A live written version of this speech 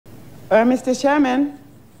Mr. Chairman,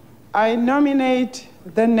 I nominate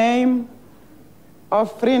the name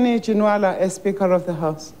of Frene Jinwala as Speaker of the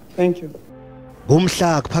House. Thank you.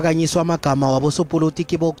 Kumhla kuphakanyiswa amagama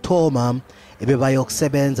wabosopolotiki bokuthoma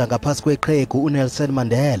ebebayokusebenza ngaphasi kweqhegu uNelson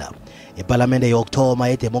Mandela ePhalamende yokuthoma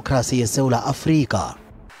yedemokhrasi yeSouth Africa.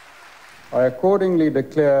 I accordingly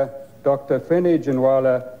declare Dr Frene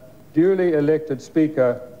Jinwala duly elected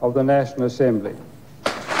Speaker of the National Assembly.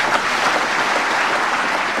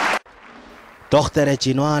 Dr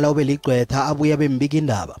Jinwala ubeligcwetha abuye bembika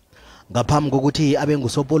indaba ngaphambi kokuthi abe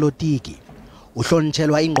ngusopolotiki.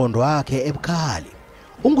 Uhlonitjhelwa ingqondo yakhe ebukhali.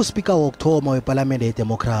 Unguspika wokuthoma wepalamende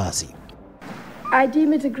yedemokhrasi. I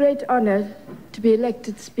deem it a great honor to be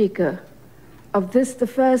elected Speaker of this, the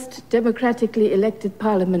first democratically elected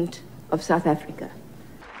Parliament of South Africa.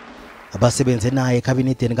 Abasebenze naye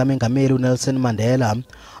ekhabinetini kaMengameli uNelson Mandela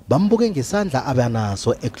bambuke ngesandla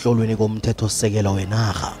abanaso ekuhlolweni komthethosisekelo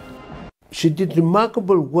wenarha. She did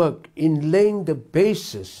remarkable work in laying the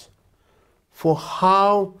basis for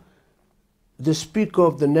how the Speaker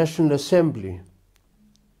of the National Assembly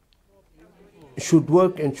should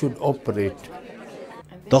work and should operate.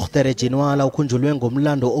 Dr Jinwala ukhunjulwe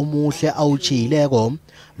ngomlando omuhle awulitjhiyileko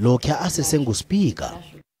lokho asesenguspika.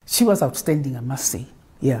 She was outstanding, I must say.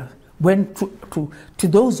 Yeah. When to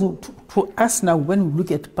those who, to us now, when we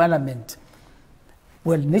look at Parliament,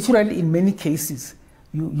 well, naturally, in many cases,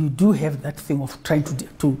 you do have that thing of trying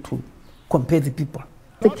to compare the people.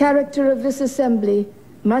 The character of this assembly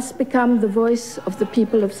must become the voice of the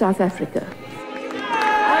people of South Africa.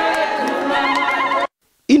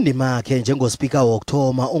 Indima yakhe njengospika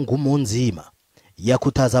wokuthoma ongumonzima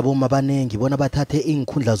yakhuthaza aboma abanengi bona bathathe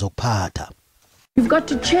inkhundla zokuphatha. We've got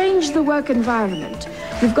to change the work environment.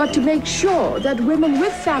 We've got to make sure that women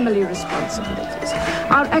with family responsibilities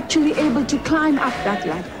are actually able to climb up that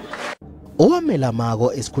ladder.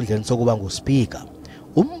 Owamelamako esikhundleni sokuba nguspika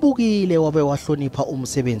umbukile wabe wahlonipha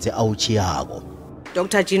umsebenzi awutshiyako.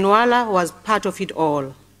 Dr Jinwala was part of it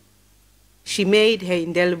all. She made her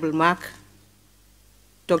indelible mark.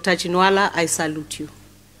 Dr Jinwala, I salute you.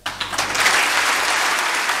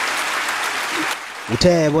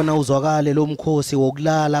 Uthe bona uzwakale lo mkhosi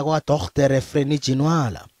wokulala kwa Dr Frene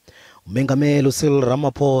Jinwala. Umengameli uCyril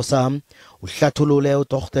Ramaphosa uhlathulule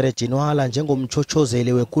uDr Jinwala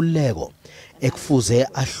njengomtjhotjhozeli wekululeko ekufuze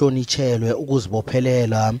ahlonitjhelwe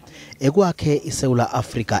ukuzibophelela ekwakhe iSouth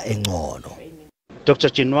Africa engcono. Dr.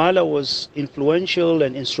 Jinwala was influential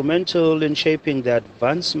and instrumental in shaping the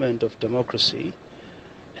advancement of democracy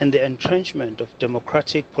and the entrenchment of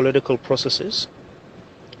democratic political processes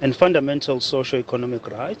and fundamental socio-economic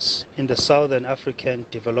rights in the Southern African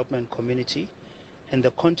development community and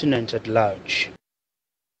the continent at large.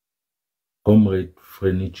 Comrade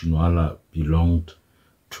Frene Jinwala belonged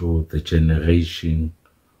to the generation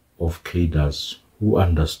of cadres who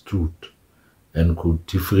understood and could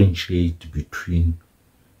differentiate between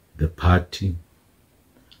the party,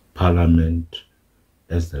 parliament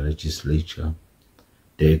as the legislature,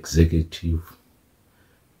 the executive,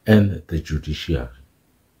 and the judiciary.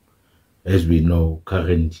 As we know,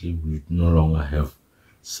 currently we no longer have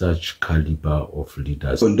such caliber of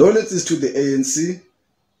leaders. Condolences to the ANC,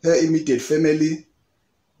 her immediate family,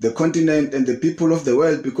 the continent, and the people of the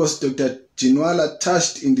world, because Dr. Jinwala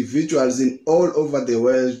touched individuals in all over the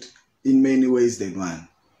world in many ways than one.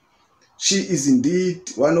 She is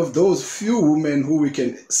indeed one of those few women who we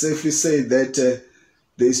can safely say that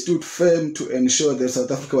they stood firm to ensure that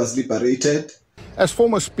South Africa was liberated. As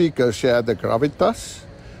former Speaker, she had the gravitas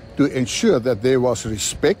to ensure that there was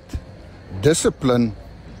respect, discipline,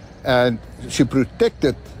 and she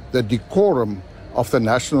protected the decorum of the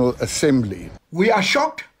National Assembly. We are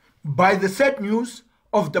shocked by the sad news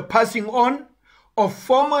of the passing on of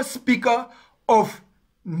former Speaker of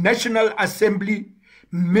National Assembly,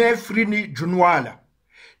 Frene Jinwala.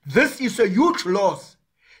 This is a huge loss,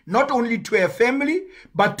 not only to her family,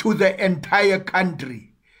 but to the entire country.